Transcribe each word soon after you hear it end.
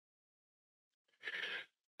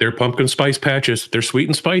They're pumpkin spice patches. They're sweet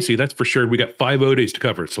and spicy, that's for sure. We got 5 O days to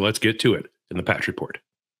cover, so let's get to it in the patch report.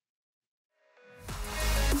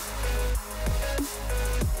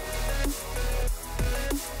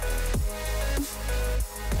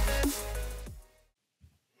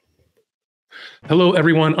 Hello,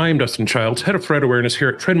 everyone. I am Dustin Childs, Head of Threat Awareness here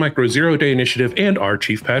at Trend Micro Zero Day Initiative and our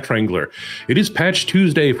Chief Patch Wrangler. It is Patch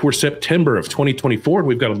Tuesday for September of 2024, and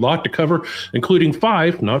we've got a lot to cover, including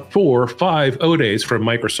 5, not 4, 5 O days from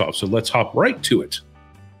Microsoft. So let's hop right to it.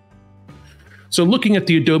 So looking at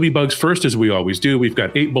the Adobe bugs first, as we always do, we've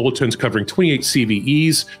got 8 bulletins covering 28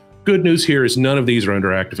 CVEs. Good news here is none of these are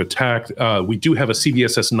under active attack. We do have a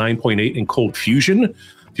CVSS 9.8 in Cold Fusion.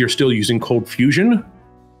 If you're still using Cold Fusion,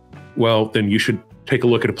 well, then you should take a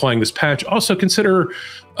look at applying this patch. Also consider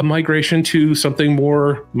a migration to something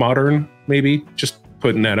more modern, maybe, just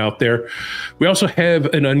putting that out there. We also have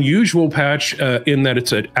an unusual patch in that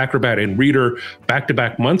it's an Acrobat and Reader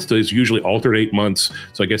back-to-back months. Those usually alternate months,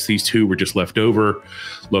 so I guess these two were just left over.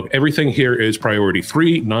 Look, everything here is priority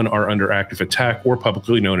 3. None are under active attack or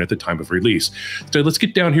publicly known at the time of release. So let's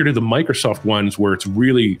get down here to the Microsoft ones where it's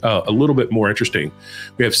really a little bit more interesting.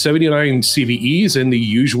 We have 79 CVEs and the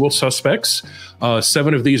usual suspects.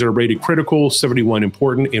 7 of these are rated critical, 71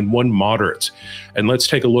 important, and 1 moderate. And let's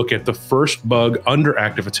take a look at the first bug under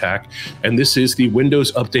active attack, and this is the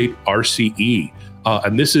Windows Update RCE.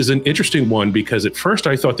 And this is an interesting one because at first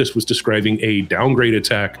I thought this was describing a downgrade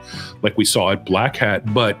attack like we saw at Black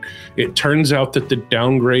Hat, but it turns out that the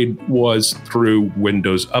downgrade was through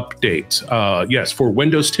Windows Update. Yes, for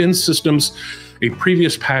Windows 10 systems, a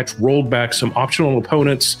previous patch rolled back some optional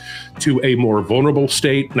opponents to a more vulnerable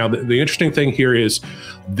state. Now, the interesting thing here is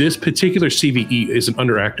this particular CVE isn't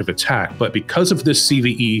under active attack, but because of this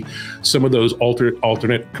CVE, some of those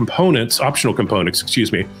alternate components, optional components,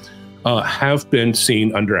 excuse me, have been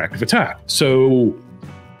seen under active attack. So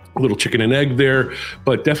a little chicken and egg there,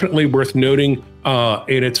 but definitely worth noting.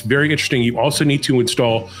 And it's very interesting. You also need to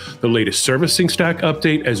install the latest servicing stack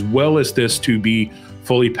update as well as this to be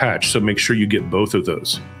fully patched. So make sure you get both of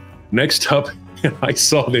those. Next up, I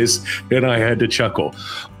saw this and I had to chuckle.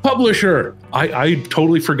 Publisher. I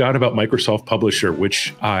totally forgot about Microsoft Publisher,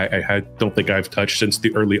 which I don't think I've touched since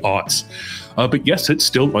the early aughts. But yes, it's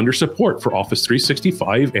still under support for Office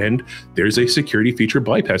 365, and there's a security feature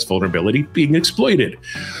bypass vulnerability being exploited.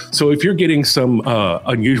 So if you're getting some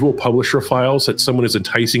unusual publisher files that someone is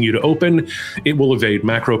enticing you to open, it will evade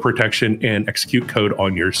macro protection and execute code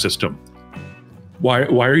on your system. Why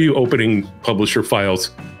are you opening publisher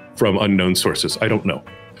files from unknown sources? I don't know.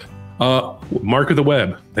 Mark of the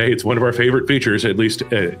web. Hey, it's one of our favorite features, at least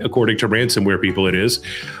according to ransomware people it is.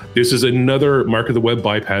 This is another mark of the web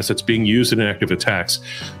bypass that's being used in active attacks.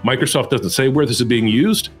 Microsoft doesn't say where this is being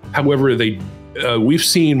used. However, we've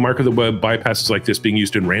seen mark of the web bypasses like this being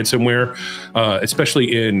used in ransomware,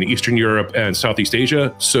 especially in Eastern Europe and Southeast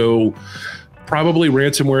Asia. So probably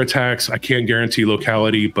ransomware attacks. I can't guarantee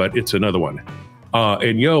locality, but it's another one.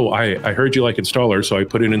 And I heard you like installer, so I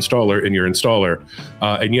put in installer in your installer.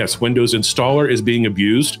 And yes, Windows installer is being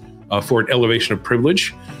abused for an elevation of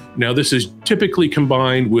privilege. Now, this is typically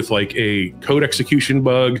combined with like a code execution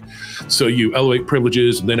bug. So you elevate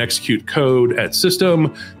privileges and then execute code at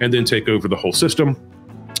system and then take over the whole system.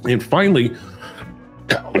 And finally,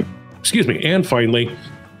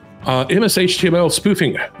 MS-HTML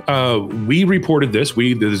spoofing. We reported this,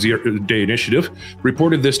 the Zero Day Initiative,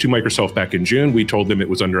 reported this to Microsoft back in June. We told them it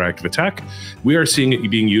was under active attack. We are seeing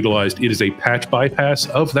it being utilized. It is a patch bypass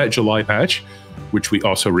of that July patch, which we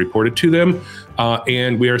also reported to them.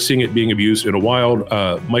 And we are seeing it being abused in a wild.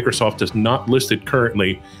 Microsoft does not list it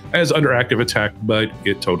currently as under active attack, but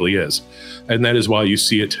it totally is. And that is why you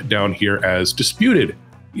see it down here as disputed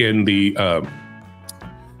in the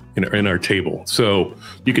in our table. So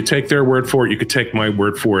you could take their word for it. You could take my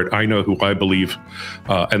word for it. I know who I believe,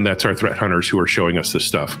 and that's our threat hunters who are showing us this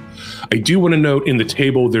stuff. I do want to note in the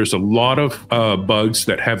table, there's a lot of bugs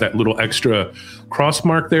that have that little extra cross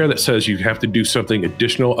mark there that says you have to do something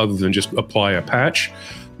additional other than just apply a patch.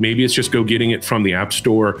 Maybe it's just go getting it from the App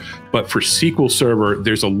Store. But for SQL Server,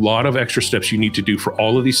 there's a lot of extra steps you need to do for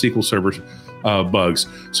all of these SQL Server bugs.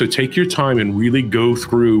 So take your time and really go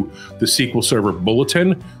through the SQL Server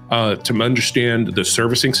bulletin to understand the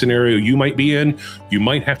servicing scenario you might be in. You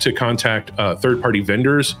might have to contact third-party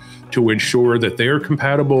vendors to ensure that they are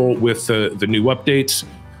compatible with the new updates.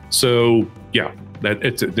 So yeah,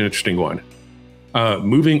 it's an interesting one.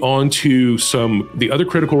 Moving on to the other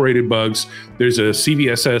critical rated bugs, there's a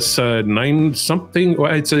CVSS 9 something.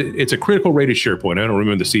 Well, it's a critical rated SharePoint. I don't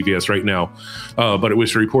remember the CVS right now, but it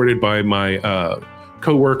was reported by my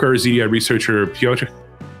coworker, ZDI researcher Piotr.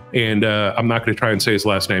 And I'm not going to try and say his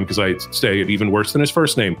last name because I say it even worse than his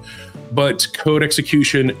first name, but code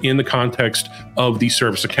execution in the context of the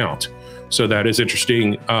service account. So that is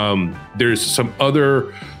interesting. There's some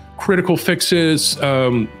other critical fixes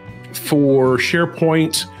for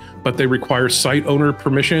SharePoint, but they require site owner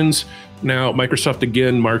permissions. Now, Microsoft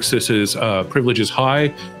again marks this as privileges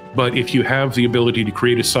high, but if you have the ability to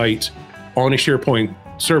create a site on a SharePoint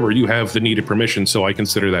server, you have the needed permission, so I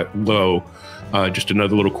consider that low. Just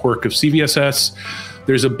another little quirk of CVSS.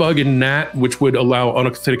 There's a bug in NAT which would allow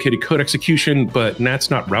unauthenticated code execution, but NAT's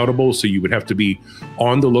not routable, so you would have to be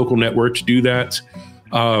on the local network to do that.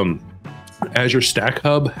 Azure Stack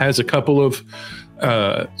Hub has a couple of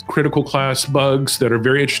critical class bugs that are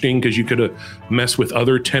very interesting because you could mess with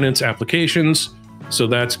other tenants' applications, so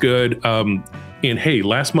that's good. And hey,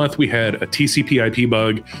 last month we had a TCP/IP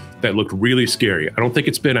bug that looked really scary. I don't think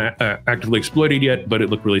it's been actively exploited yet, but it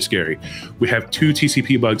looked really scary. We have 2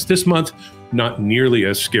 TCP bugs this month, not nearly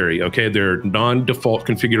as scary, okay? They're non-default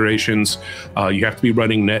configurations. You have to be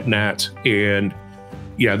running NetNat, and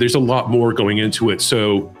yeah, there's a lot more going into it.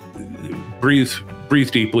 So breathe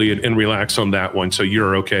deeply and relax on that one, so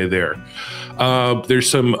you're okay there. There's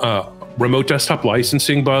some remote desktop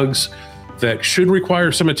licensing bugs that should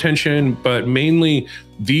require some attention, but mainly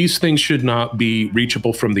these things should not be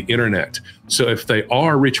reachable from the internet. So if they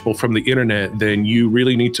are reachable from the internet, then you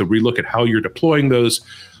really need to relook at how you're deploying those.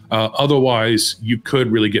 Otherwise, you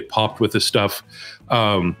could really get popped with this stuff.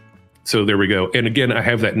 So there we go. And again, I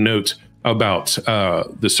have that note about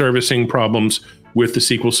the servicing problems with the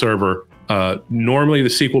SQL Server. Normally, the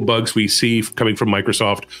SQL bugs we see coming from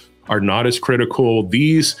Microsoft are not as critical.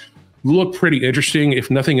 These look pretty interesting. If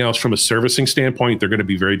nothing else, from a servicing standpoint, they're going to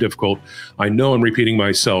be very difficult. I know I'm repeating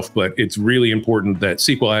myself, but it's really important that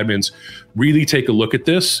SQL admins really take a look at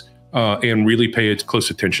this and really pay close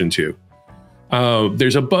attention to.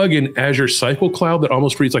 There's a bug in Azure Cycle Cloud that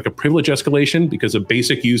almost reads like a privilege escalation because a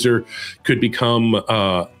basic user could become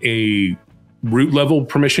a root level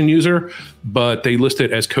permission user, but they list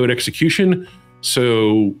it as code execution.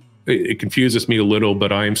 So it confuses me a little,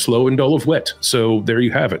 but I am slow and dull of wit. So there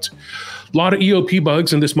you have it. A lot of EOP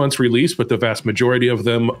bugs in this month's release, but the vast majority of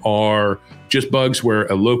them are just bugs where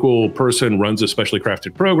a local person runs a specially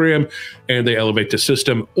crafted program and they elevate the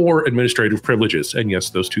system or administrative privileges. And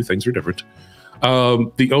yes, those two things are different.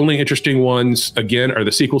 The only interesting ones, again, are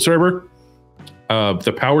the SQL Server.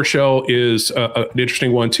 The PowerShell is an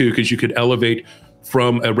interesting one too, because you could elevate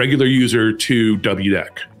from a regular user to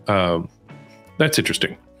WDEC. That's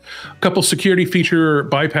interesting. A couple security feature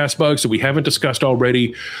bypass bugs that we haven't discussed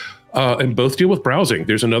already, and both deal with browsing.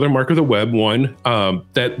 There's another Mark of the Web one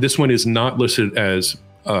that this one is not listed as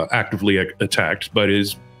actively attacked, but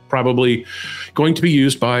is probably going to be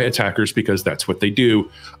used by attackers because that's what they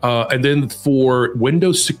do. And then for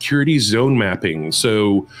Windows security zone mapping.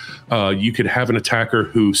 So you could have an attacker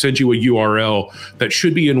who sends you a URL that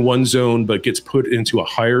should be in one zone, but gets put into a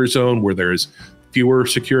higher zone where there's fewer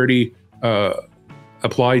security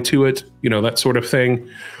applied to it, you know, that sort of thing.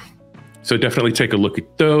 So definitely take a look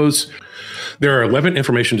at those. There are 11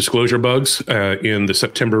 information disclosure bugs in the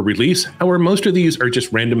September release. However, most of these are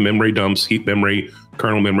just random memory dumps, heap memory,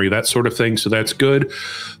 kernel memory, that sort of thing. So that's good.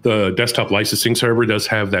 The desktop licensing server does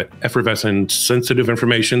have that effervescent sensitive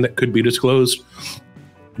information that could be disclosed.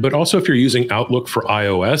 But also if you're using Outlook for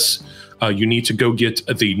iOS, you need to go get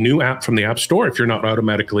the new app from the App Store if you're not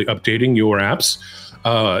automatically updating your apps.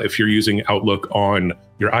 If you're using Outlook on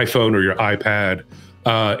your iPhone or your iPad,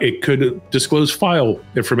 it could disclose file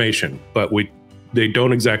information, but they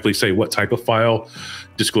don't exactly say what type of file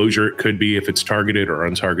disclosure it could be, if it's targeted or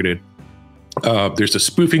untargeted. There's a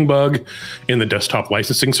spoofing bug in the desktop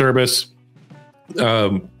licensing service.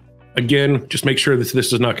 Again, just make sure that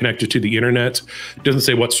this is not connected to the internet. It doesn't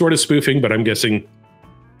say what sort of spoofing, but I'm guessing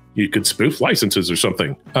you could spoof licenses or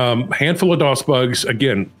something. Handful of DOS bugs.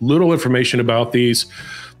 Again, little information about these.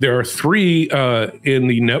 There are 3 in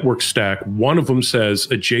the network stack. One of them says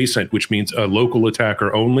adjacent, which means a local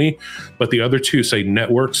attacker only, but the other 2 say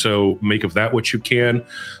network, so make of that what you can.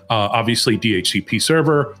 Obviously, DHCP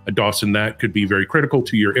server, a DOS in that could be very critical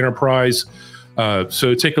to your enterprise.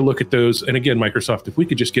 So take a look at those. And again, Microsoft, if we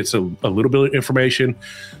could just get a little bit of information,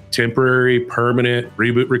 temporary, permanent,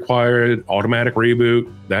 reboot required, automatic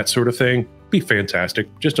reboot, that sort of thing, be fantastic,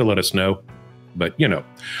 just to let us know. But, you know.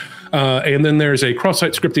 And then there's a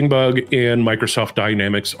cross-site scripting bug in Microsoft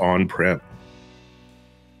Dynamics on-prem.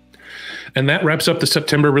 And that wraps up the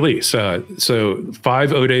September release. So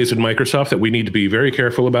 5 O-Days in Microsoft that we need to be very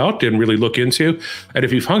careful about and really look into. And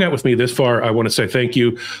if you've hung out with me this far, I want to say thank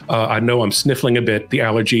you. I know I'm sniffling a bit. The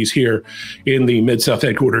allergies here in the Mid-South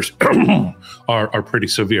headquarters are pretty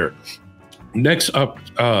severe. Next up,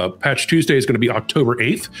 Patch Tuesday is going to be October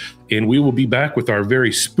 8th, and we will be back with our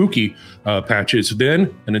very spooky patches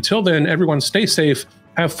then. And until then, everyone stay safe,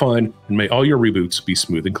 have fun, and may all your reboots be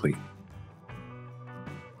smooth and clean.